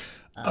talking.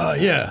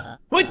 Yeah.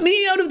 Put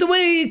me out of the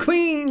way,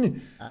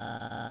 Queen!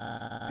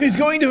 He's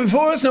going to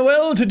force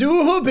Noelle to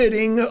do her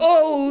bidding.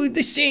 Oh,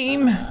 the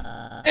shame.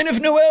 And if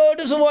Noelle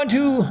doesn't want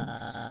to,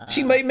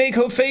 she might make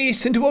her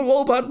face into a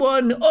robot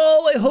one.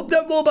 Oh, I hope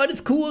that robot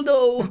is cool,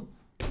 though.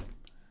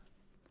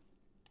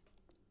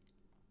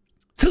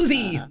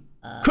 Susie,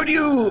 could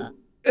you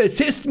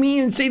assist me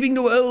in saving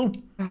Noelle?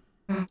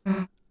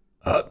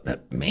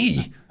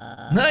 Me?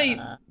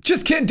 I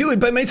just can't do it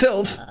by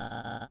myself.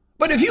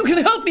 But if you can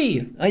help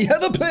me, I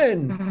have a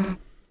plan.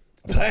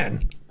 A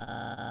plan?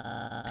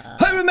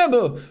 I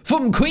remember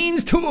from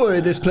Queen's tour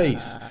of this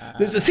place,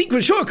 there's a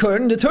secret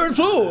shortcut on the 3rd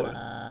floor.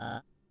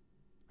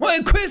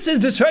 While Chris is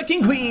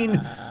distracting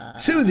Queen,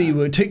 Susie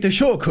will take the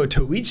shortcut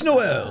to reach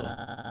Noelle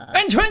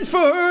and transfer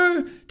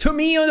her to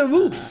me on the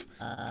roof.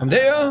 From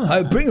there,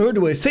 I'll bring her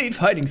to a safe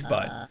hiding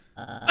spot.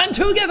 And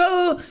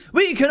together,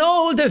 we can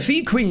all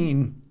defeat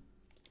Queen.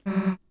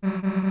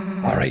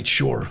 All right,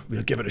 sure,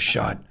 we'll give it a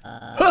shot.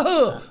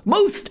 Haha,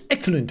 most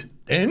excellent.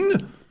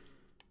 Then,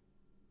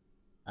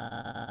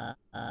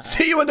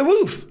 see you on the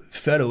roof,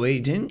 fellow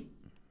agent.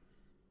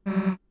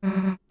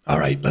 All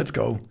right, let's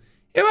go.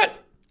 You know what?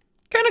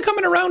 Kind of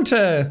coming around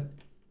to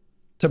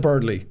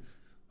Birdley.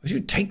 Would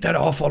you take that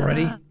off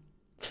already?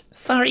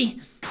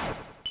 Sorry.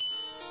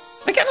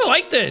 I kind of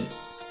liked it.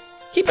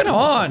 Keep it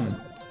on.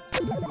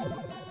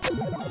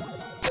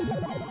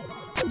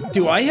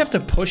 Do I have to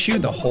push you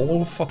the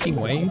whole fucking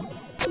way?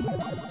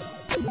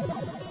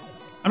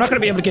 I'm not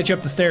gonna be able to get you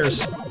up the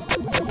stairs.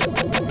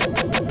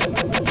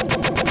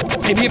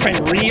 Maybe if I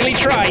really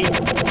try.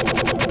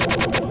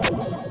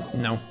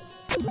 No.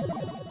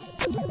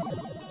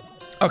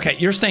 Okay,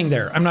 you're staying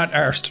there. I'm not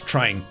arsed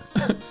trying.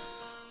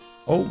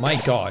 Oh my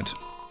god.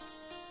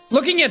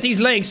 Looking at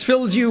these legs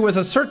fills you with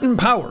a certain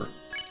power.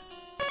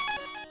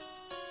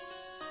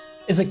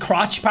 Is it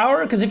crotch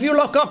power? Because if you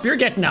look up, you're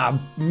getting a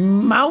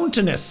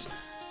mountainous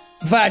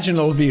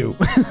vaginal view.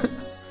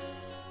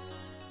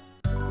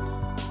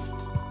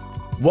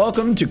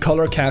 Welcome to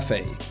Color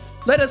Cafe.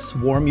 Let us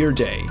warm your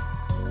day.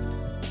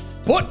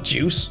 Butt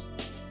juice?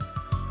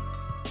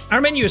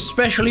 Our menu is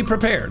specially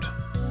prepared.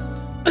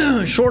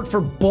 Short for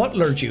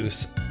butler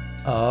juice.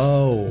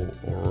 Oh,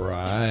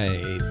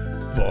 right.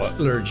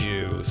 Butler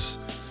juice.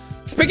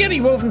 Spaghetti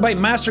woven by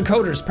master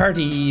coders,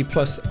 party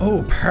plus,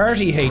 oh,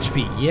 party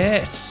HP,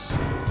 yes.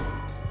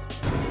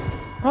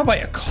 I'll buy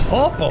a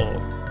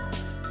couple.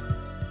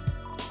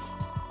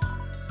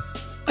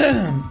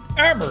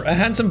 Armor, a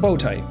handsome bow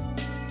tie.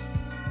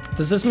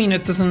 Does this mean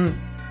it doesn't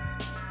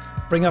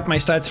bring up my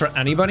stats for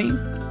anybody?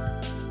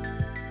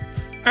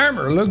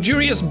 Armor,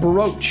 luxurious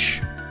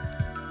brooch.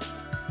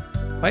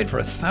 Buy it for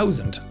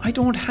 1,000. I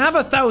don't have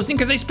 1,000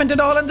 because I spent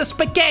it all on the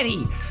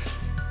spaghetti.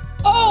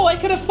 Oh, I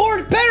could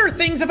afford better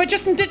things if I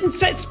just didn't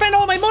spend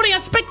all my money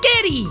on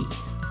spaghetti.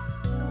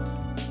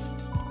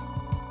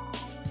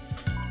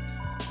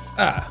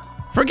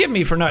 Forgive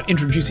me for not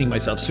introducing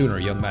myself sooner,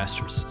 young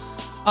masters.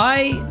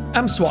 I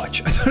am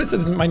Swatch. I thought it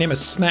said my name is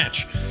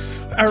Snatch.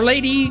 Our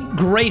Lady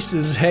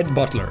Grace's head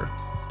butler.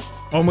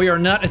 When we are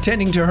not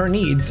attending to her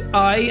needs,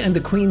 I and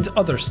the Queen's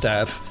other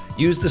staff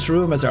use this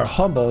room as our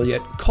humble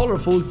yet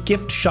colorful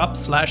gift shop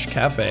 /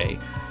 cafe.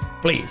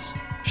 Please,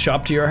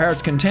 shop to your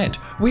heart's content.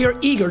 We are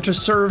eager to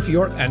serve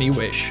your any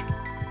wish.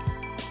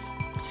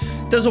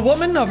 Does a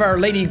woman of Our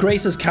Lady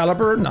Grace's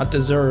caliber not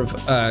deserve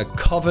a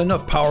coven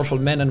of powerful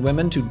men and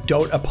women to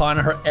dote upon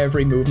her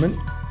every movement?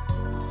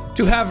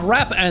 To have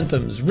rap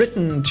anthems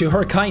written to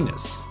her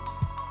kindness,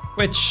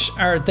 which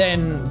are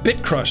then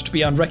bit crushed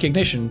beyond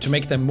recognition to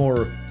make them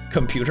more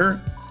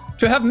computer?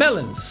 To have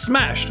melons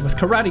smashed with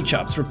karate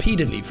chops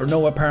repeatedly for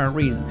no apparent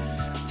reason.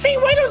 See,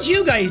 why don't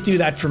you guys do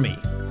that for me?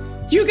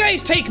 You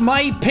guys take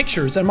my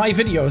pictures and my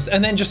videos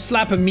and then just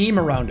slap a meme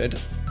around it.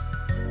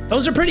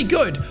 Those are pretty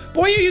good.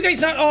 Why are you guys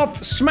not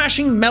off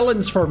smashing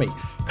melons for me?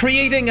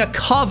 Creating a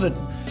coven.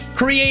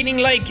 Creating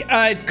like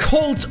a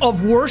cult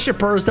of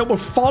worshippers that will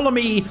follow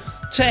me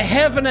to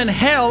heaven and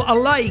hell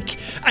alike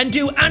and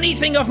do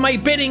anything of my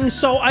bidding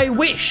so I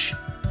wish.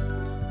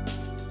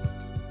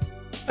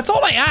 That's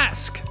all I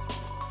ask.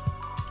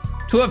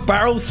 To have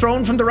barrels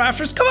thrown from the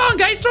rafters? Come on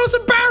guys, throw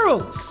some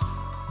barrels!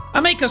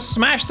 And make us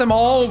smash them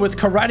all with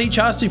karate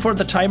chops before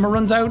the timer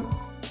runs out.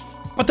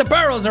 But the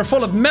barrels are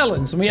full of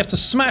melons and we have to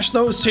smash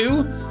those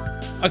too?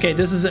 Okay,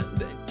 this is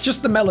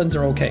just the melons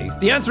are okay.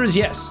 The answer is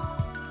yes.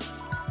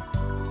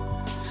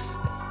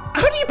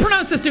 How do you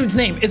pronounce this dude's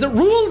name? Is it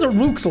Rules or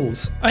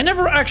Ruxels? I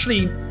never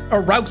actually,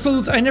 or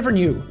Rouxels, I never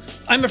knew.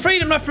 I'm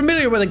afraid I'm not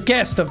familiar with a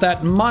guest of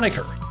that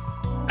moniker.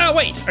 Oh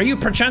wait, are you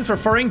perchance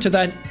referring to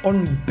that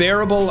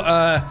unbearable,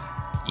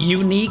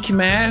 unique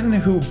man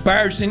who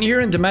barged in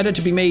here and demanded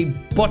to be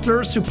made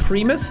butler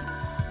supremeth?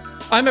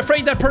 I'm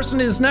afraid that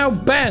person is now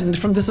banned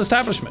from this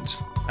establishment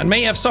and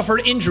may have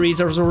suffered injuries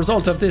as a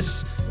result of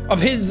his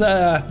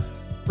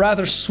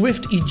rather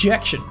swift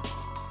ejection.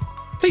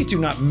 Please do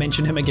not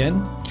mention him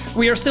again.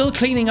 We are still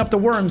cleaning up the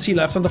worms he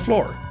left on the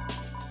floor.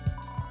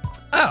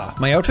 Ah,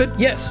 my outfit?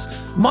 Yes.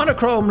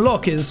 Monochrome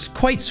look is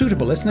quite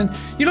suitable, isn't it?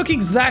 You look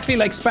exactly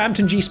like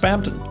Spampton G.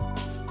 Spampton.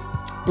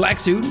 Black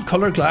suit,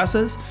 colored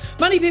glasses.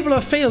 Many people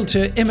have failed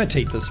to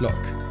imitate this look.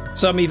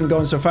 Some even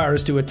going so far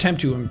as to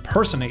attempt to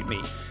impersonate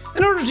me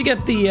in order to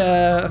get the,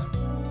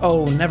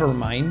 oh, never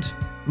mind,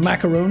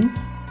 macaroon.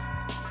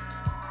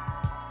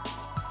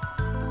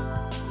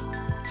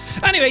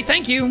 Anyway,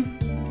 thank you.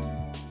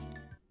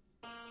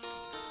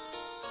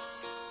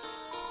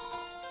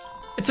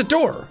 It's a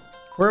door.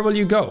 Where will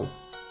you go?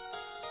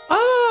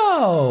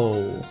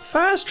 Oh,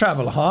 fast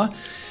travel, huh?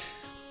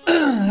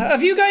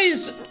 Have you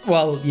guys...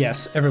 Well,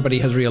 yes, everybody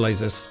has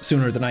realized this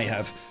sooner than I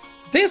have.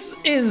 This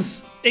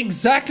is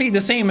exactly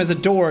the same as a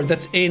door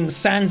that's in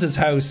Sans'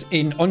 house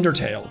in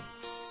Undertale.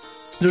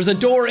 There's a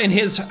door in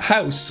his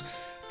house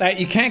that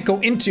you can't go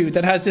into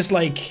that has this,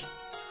 like,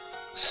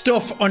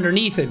 stuff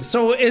underneath it.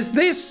 So is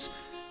this...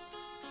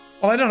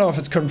 Well, I don't know if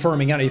it's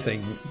confirming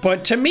anything,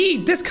 but to me,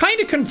 this kind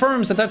of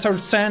confirms that that's how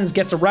Sans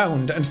gets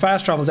around and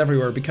fast travels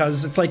everywhere,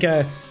 because it's like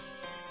a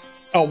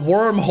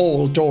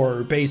wormhole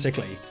door,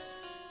 basically.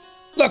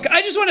 Look,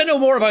 I just want to know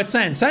more about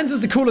Sans. Sans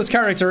is the coolest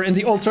character in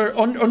the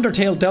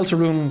Undertale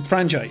Deltarune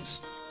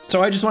franchise,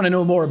 so I just want to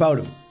know more about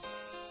him.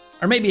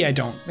 Or maybe I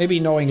don't. Maybe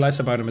knowing less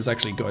about him is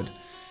actually good.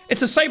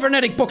 It's a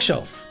cybernetic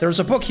bookshelf. There's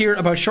a book here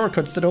about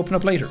shortcuts that open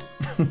up later.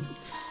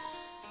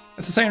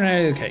 It's a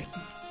cybernetic... Okay.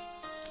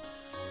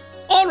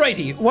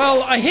 Alrighty,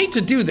 well, I hate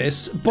to do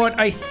this, but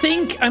I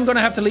think I'm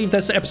gonna have to leave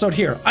this episode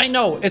here. I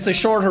know, it's a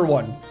shorter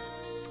one,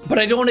 but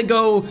I don't want to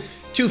go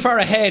too far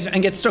ahead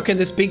and get stuck in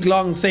this big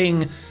long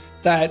thing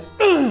that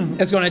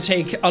is gonna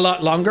take a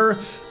lot longer.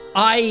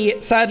 I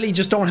sadly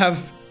just don't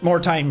have more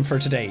time for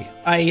today.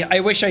 I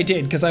wish I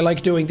did, because I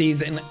like doing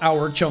these in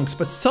hour chunks,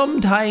 but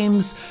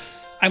sometimes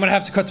I'm gonna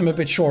have to cut them a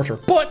bit shorter.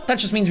 But that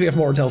just means we have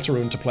more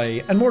Deltarune to play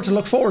and more to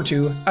look forward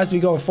to as we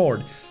go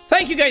forward.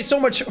 Thank you guys so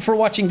much for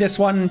watching this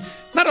one.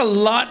 Not a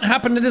lot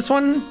happened in this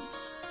one.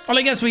 Well,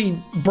 I guess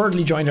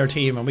Birdly joined our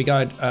team and we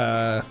kind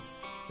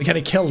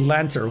of killed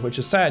Lancer, which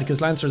is sad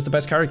because Lancer is the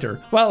best character.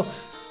 Well,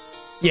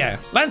 yeah,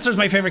 Lancer's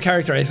my favorite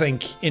character, I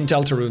think, in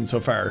Deltarune so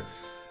far.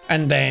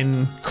 And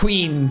then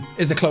Queen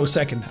is a close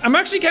second. I'm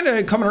actually kind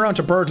of coming around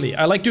to Birdly.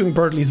 I like doing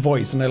Birdly's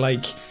voice and I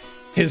like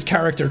his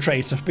character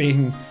traits of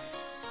being...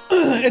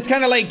 It's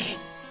kind of like...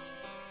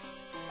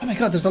 Oh my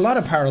god, there's a lot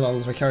of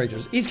parallels with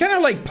characters. He's kind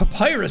of like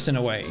Papyrus in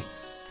a way.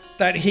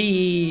 That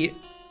he,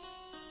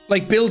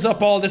 like, builds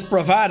up all this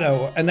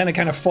bravado and then it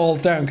kind of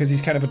falls down because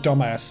he's kind of a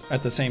dumbass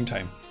at the same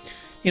time.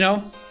 You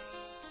know?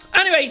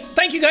 Anyway,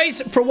 thank you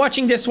guys for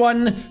watching this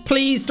one.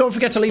 Please don't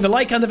forget to leave a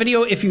like on the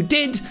video if you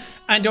did.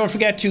 And don't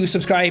forget to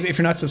subscribe if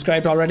you're not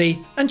subscribed already.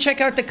 And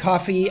check out the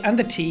coffee and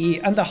the tea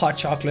and the hot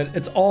chocolate.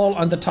 It's all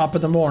on the top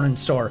of the morning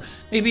store.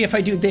 Maybe if I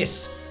do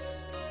this.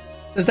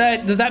 Does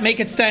that make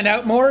it stand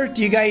out more?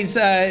 Do you guys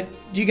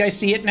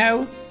see it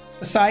now?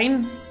 The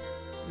sign?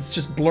 It's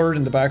just blurred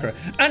in the background.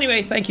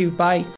 Anyway, thank you. Bye.